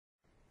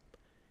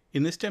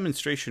In this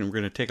demonstration, we're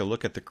going to take a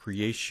look at the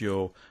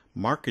Creatio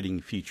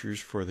marketing features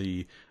for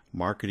the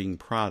marketing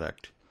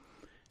product.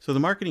 So the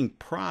marketing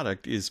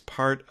product is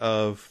part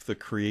of the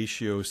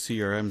Creatio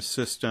CRM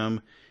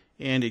system,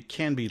 and it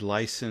can be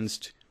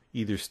licensed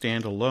either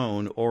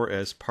standalone or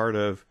as part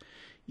of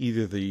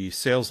either the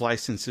sales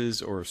licenses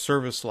or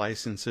service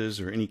licenses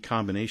or any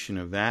combination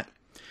of that.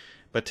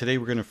 But today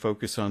we're going to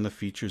focus on the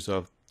features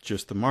of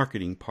just the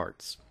marketing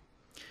parts.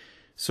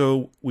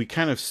 So we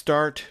kind of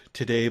start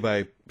today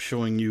by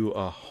showing you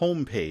a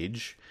home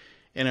page,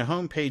 and a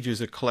home page is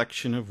a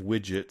collection of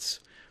widgets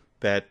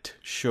that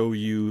show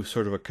you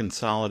sort of a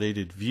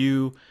consolidated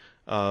view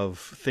of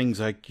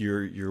things like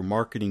your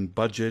marketing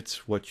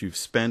budgets, what you've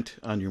spent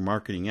on your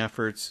marketing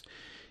efforts,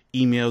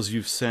 emails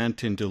you've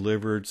sent and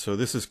delivered. So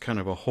this is kind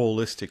of a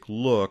holistic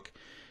look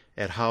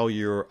at how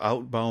your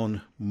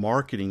outbound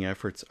marketing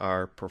efforts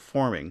are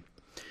performing.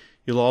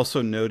 You'll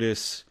also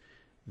notice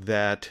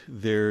that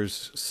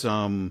there's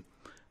some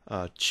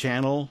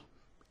channel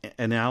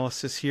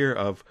analysis here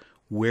of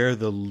where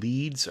the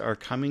leads are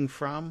coming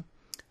from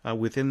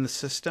within the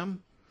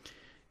system,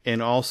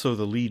 and also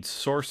the lead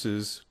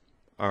sources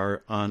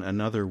are on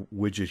another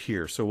widget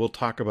here. So we'll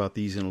talk about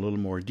these in a little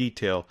more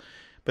detail,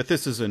 but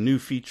this is a new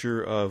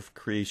feature of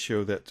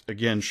Creatio that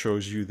again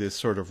shows you this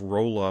sort of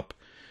roll-up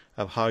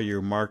of how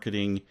your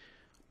marketing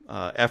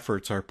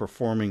efforts are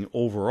performing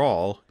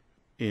overall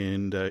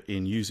in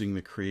using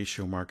the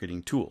Creatio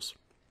marketing tools.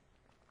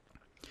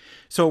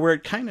 So where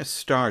it kind of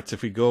starts,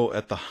 if we go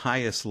at the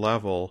highest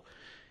level,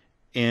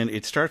 and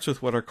it starts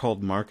with what are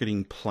called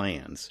marketing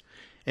plans.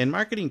 And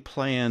marketing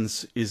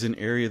plans is an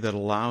area that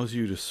allows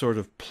you to sort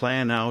of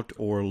plan out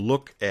or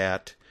look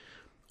at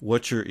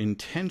what your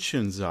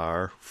intentions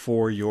are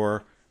for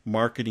your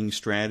marketing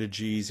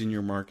strategies and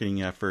your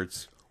marketing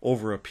efforts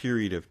over a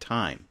period of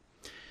time.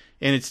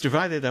 And it's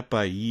divided up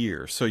by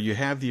year, so you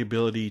have the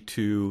ability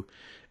to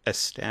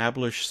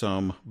establish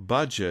some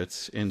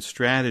budgets and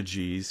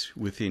strategies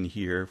within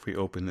here if we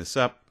open this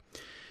up,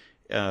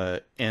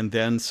 and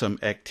then some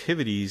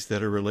activities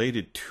that are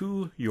related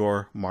to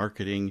your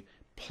marketing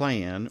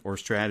plan or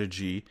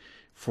strategy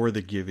for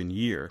the given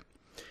year.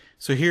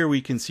 So here we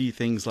can see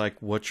things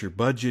like what your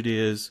budget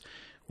is,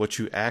 what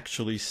you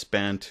actually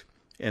spent,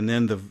 and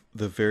then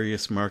the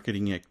various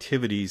marketing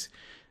activities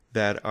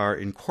that are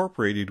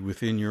incorporated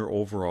within your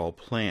overall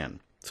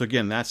plan. So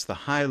again, that's the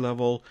high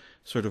level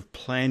sort of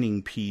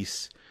planning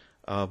piece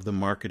of the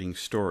marketing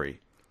story.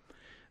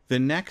 The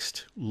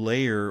next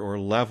layer or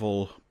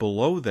level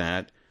below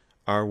that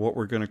are what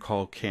we're going to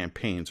call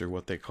campaigns, or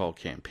what they call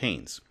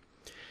campaigns.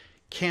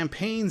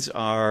 Campaigns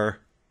are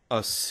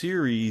a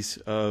series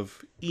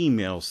of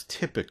emails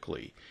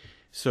typically.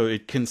 So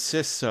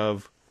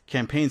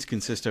campaigns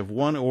consist of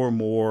one or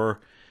more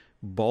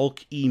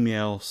bulk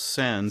email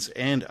sends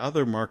and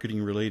other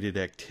marketing related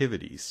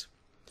activities.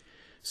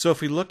 So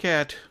if we look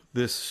at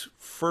this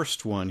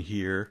first one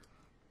here,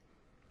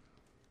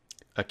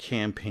 a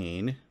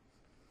campaign,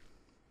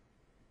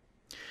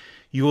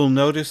 you will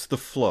notice the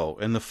flow,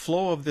 and the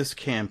flow of this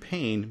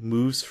campaign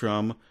moves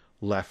from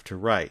left to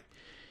right.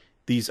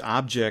 These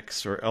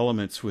objects or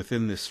elements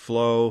within this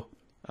flow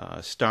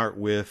start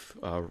with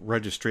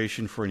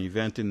registration for an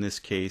event in this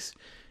case,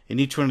 and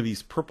each one of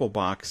these purple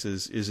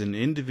boxes is an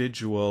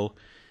individual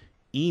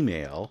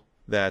email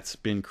that's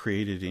been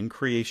created in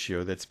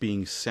Creatio that's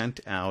being sent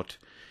out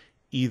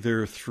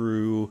either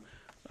through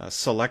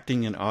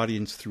selecting an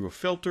audience through a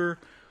filter,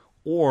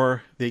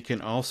 or they can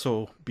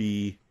also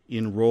be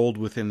enrolled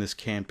within this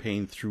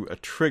campaign through a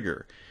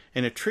trigger.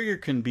 And a trigger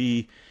can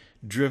be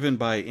driven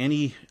by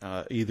any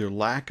either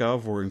lack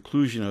of or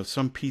inclusion of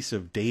some piece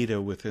of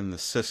data within the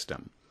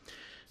system.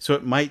 So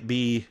it might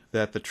be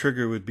that the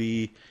trigger would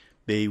be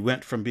they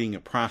went from being a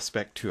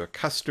prospect to a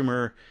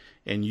customer,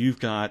 and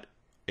you've got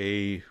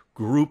a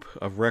group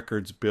of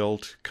records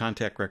built,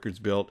 contact records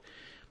built,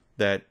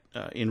 that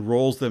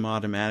enrolls them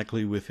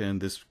automatically within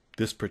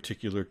this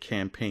particular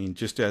campaign,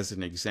 just as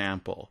an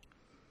example.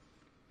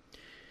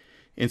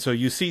 And so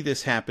you see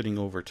this happening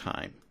over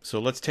time. So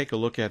let's take a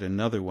look at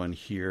another one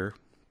here.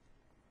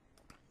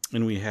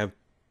 And we have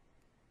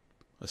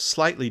a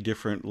slightly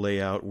different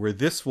layout where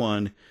this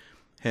one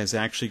has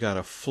actually got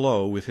a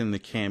flow within the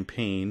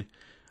campaign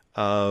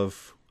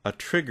of a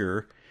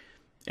trigger,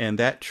 and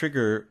that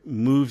trigger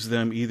moves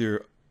them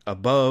either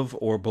above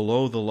or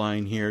below the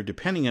line here,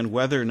 depending on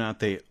whether or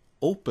not they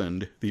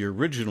opened the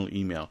original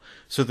email.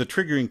 So the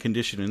triggering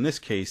condition in this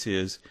case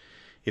is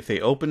if they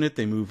open it,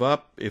 they move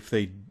up. If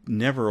they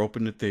never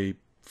open it, they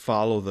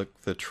follow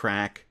the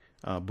track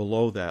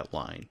below that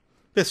line.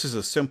 This is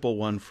a simple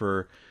one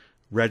for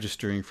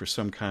registering for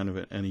some kind of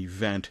an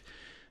event.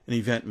 An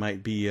event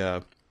might be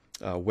a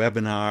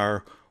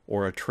webinar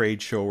or a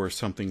trade show or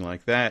something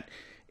like that,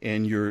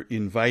 and you're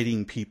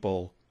inviting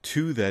people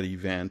to that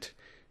event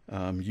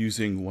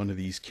using one of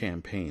these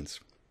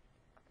campaigns.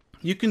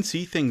 You can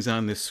see things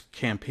on this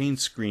campaign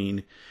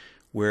screen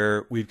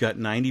where we've got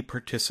 90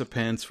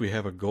 participants, we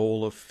have a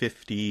goal of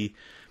 50,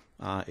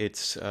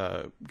 It's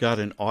got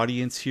an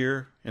audience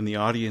here, and the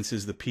audience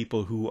is the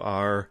people who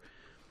are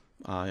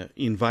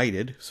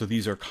invited. So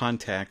these are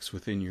contacts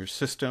within your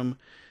system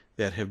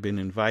that have been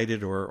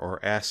invited or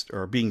asked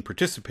or being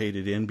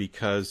participated in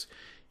because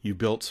you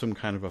built some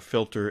kind of a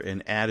filter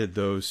and added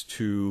those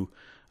to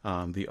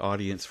the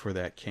audience for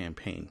that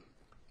campaign.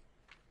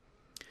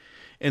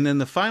 And then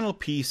the final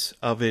piece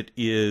of it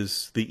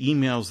is the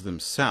emails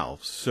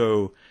themselves.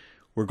 So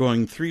we're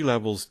going 3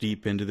 levels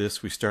deep into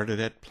this. We started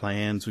at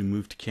plans, we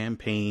moved to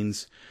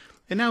campaigns,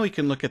 and now we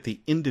can look at the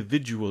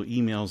individual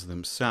emails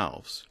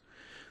themselves.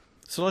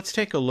 So let's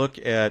take a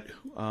look at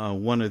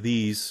one of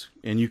these,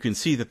 and you can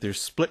see that there's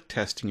split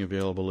testing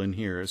available in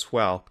here as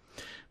well.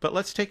 But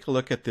let's take a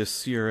look at this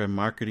CRM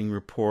marketing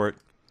report,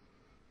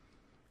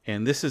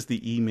 and this is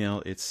the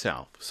email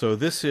itself. So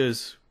this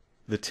is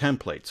the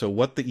template. So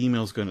what the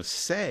email is going to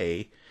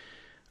say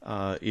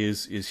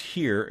is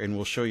here, and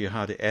we'll show you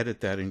how to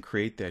edit that and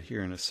create that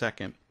here in a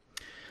second.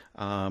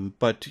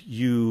 But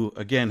you,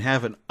 again,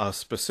 have a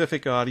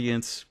specific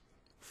audience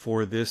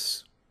for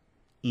this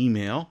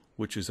email,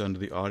 which is under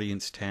the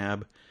Audience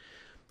tab.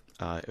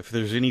 If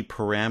there's any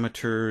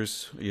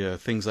parameters,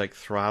 things like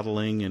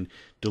throttling and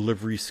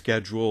delivery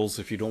schedules,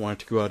 if you don't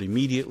want it to go out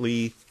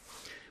immediately.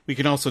 We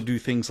can also do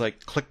things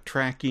like click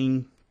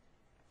tracking,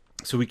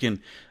 so we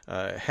can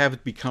have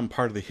it become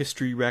part of the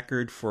history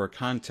record for a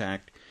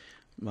contact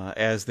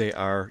as they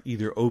are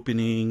either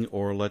opening,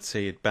 or let's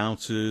say it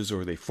bounces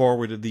or they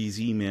forwarded these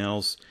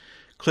emails,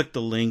 click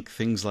the link,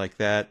 things like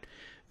that.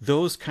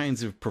 Those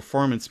kinds of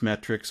performance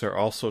metrics are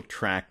also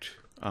tracked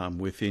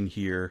within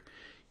here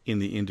in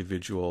the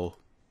individual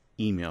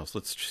emails.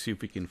 Let's see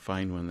if we can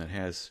find one that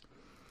has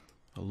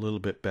a little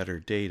bit better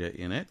data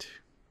in it.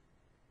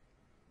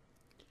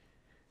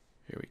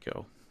 Here we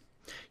go.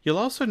 You'll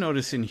also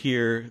notice in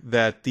here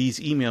that these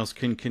emails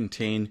can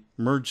contain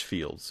merge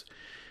fields.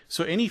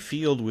 So any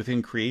field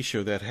within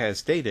Creatio that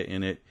has data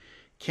in it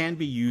can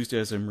be used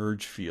as a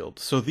merge field.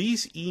 So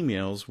these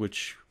emails,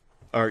 which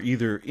are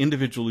either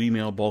individual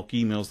email, bulk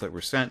emails that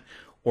were sent,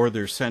 or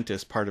they're sent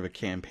as part of a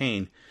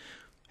campaign,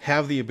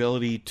 have the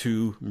ability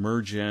to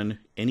merge in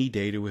any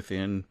data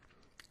within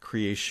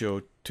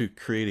Creatio to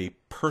create a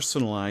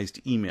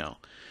personalized email.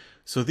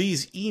 So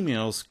these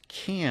emails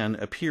can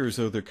appear as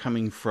though they're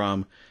coming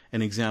from,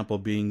 an example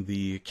being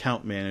the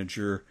account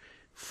manager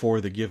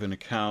for the given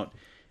account.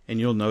 And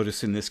you'll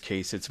notice in this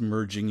case it's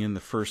merging in the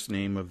first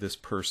name of this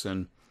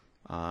person.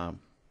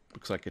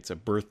 Looks like it's a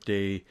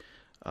birthday,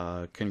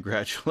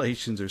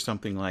 congratulations or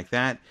something like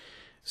that.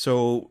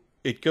 So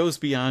it goes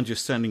beyond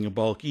just sending a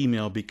bulk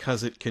email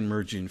because it can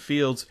merge in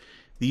fields.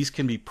 These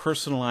can be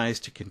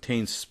personalized to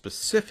contain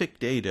specific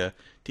data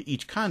to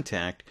each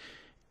contact,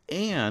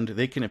 and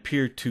they can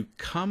appear to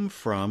come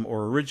from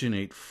or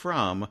originate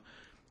from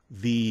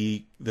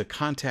the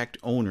contact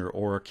owner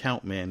or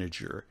account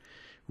manager,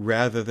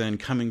 rather than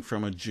coming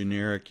from a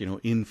generic,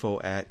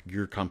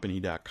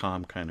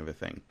 info@yourcompany.com kind of a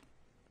thing.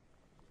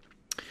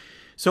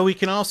 So we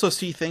can also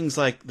see things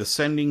like the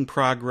sending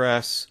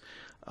progress,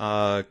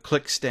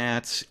 click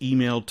stats,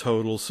 email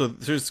totals. So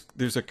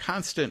there's a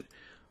constant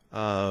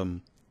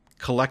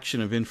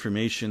collection of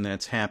information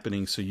that's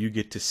happening, so you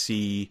get to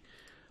see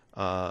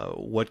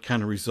what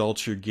kind of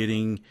results you're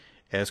getting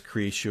as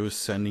Creatio is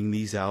sending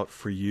these out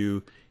for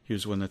you.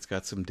 Here's one that's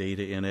got some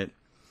data in it.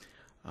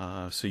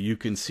 So you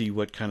can see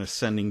what kind of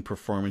sending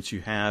performance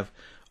you have.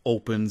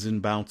 Opens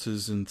and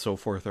bounces and so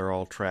forth are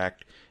all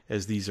tracked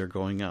as these are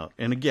going out.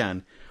 And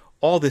again,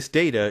 all this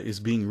data is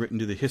being written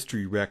to the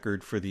history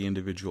record for the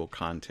individual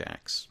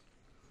contacts.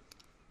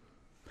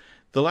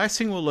 The last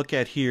thing we'll look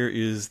at here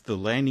is the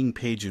landing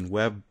page and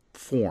web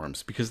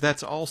forms, because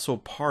that's also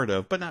part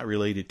of, but not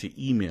related to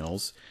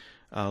emails.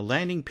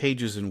 Landing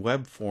pages and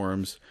web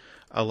forms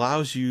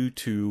allows you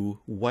to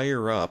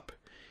wire up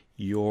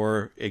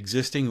your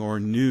existing or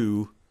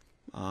new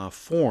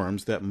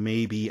forms that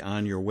may be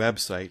on your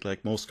website.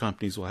 Like most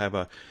companies will have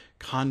a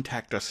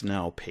Contact Us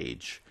Now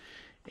page,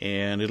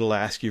 and it'll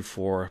ask you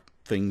for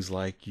things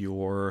like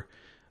your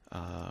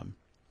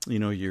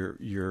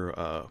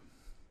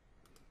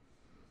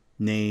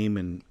name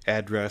and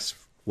address.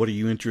 What are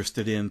you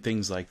interested in?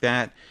 Things like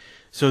that.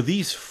 So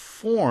these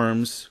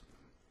forms,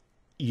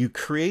 you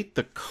create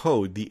the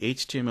code, the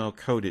HTML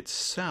code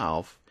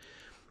itself,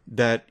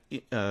 that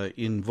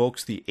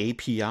invokes the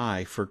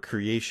API for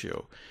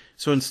Creatio.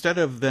 So instead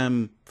of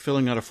them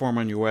filling out a form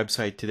on your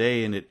website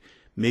today and it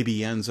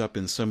maybe ends up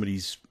in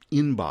somebody's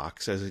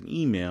inbox as an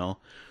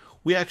email,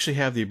 we actually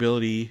have the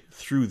ability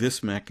through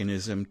this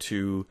mechanism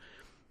to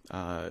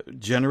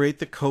generate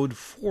the code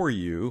for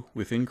you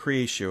within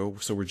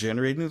Creatio. So we're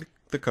generating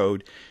the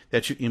code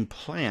that you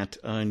implant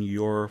on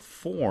your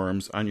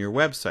forms on your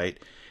website,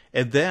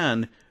 and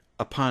then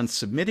upon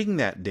submitting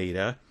that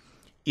data,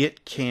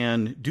 it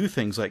can do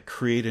things like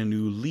create a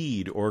new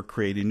lead or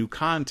create a new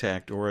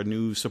contact or a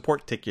new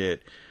support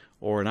ticket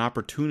or an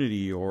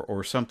opportunity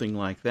or something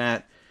like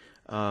that.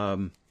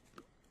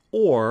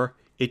 Or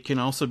it can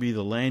also be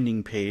the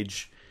landing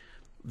page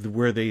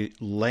where they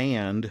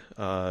land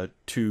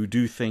to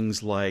do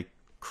things like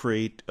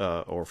create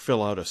or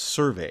fill out a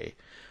survey.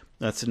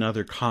 That's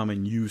another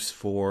common use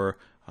for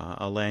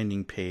a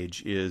landing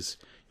page, is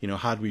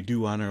how do we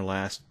do on our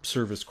last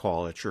service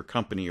call at your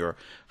company, or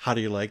how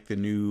do you like the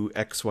new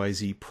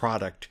XYZ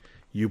product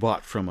you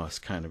bought from us,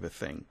 kind of a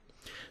thing.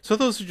 So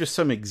those are just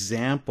some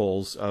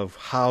examples of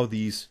how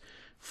these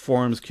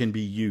forms can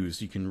be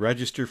used. You can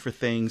register for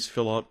things,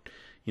 fill out,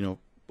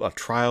 a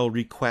trial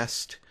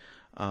request,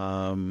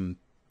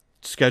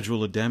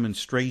 schedule a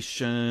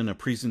demonstration, a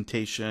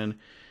presentation.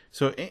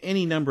 So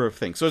any number of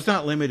things. So it's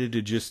not limited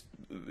to just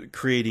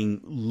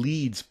creating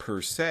leads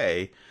per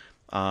se,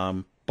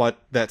 but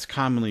that's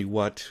commonly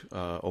what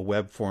a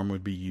web form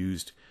would be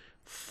used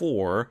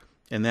for.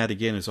 And that,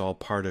 again, is all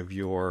part of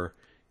your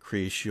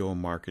Creatio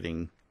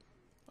marketing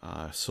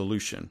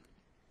solution.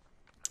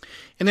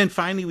 And then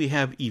finally, we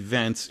have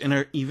events. And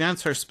our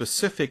events are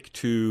specific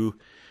to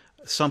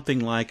something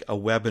like a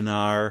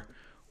webinar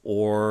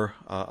or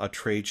a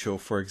trade show,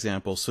 for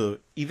example. So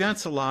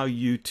events allow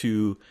you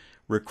to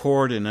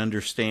record and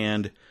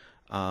understand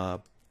an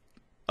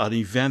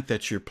event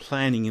that you're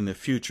planning in the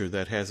future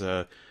that has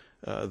the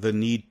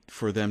need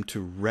for them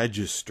to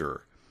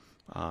register.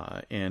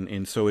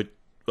 And so it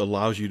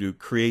allows you to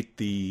create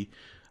the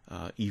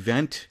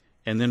event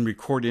and then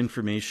record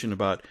information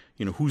about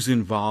who's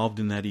involved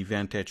in that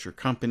event at your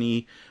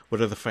company, what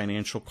are the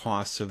financial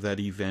costs of that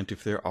event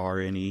if there are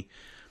any,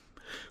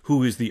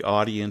 who is the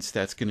audience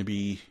that's going to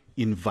be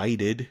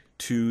invited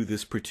to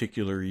this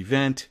particular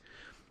event.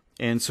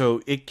 And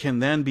so it can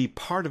then be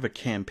part of a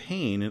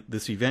campaign.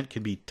 This event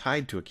can be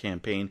tied to a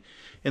campaign,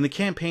 and the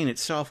campaign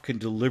itself can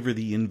deliver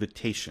the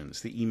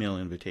invitations, the email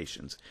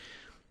invitations.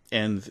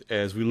 And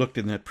as we looked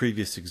in that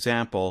previous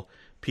example,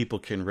 people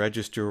can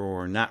register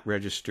or not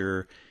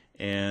register,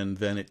 and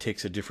then it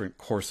takes a different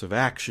course of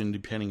action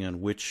depending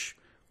on which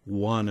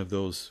one of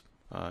those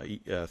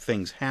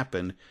things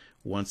happen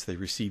once they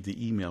receive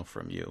the email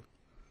from you.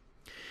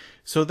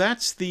 So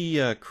that's the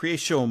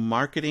Creatio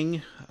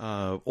marketing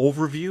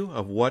overview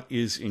of what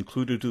is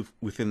included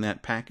within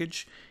that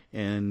package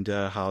and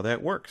how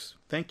that works.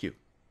 Thank you.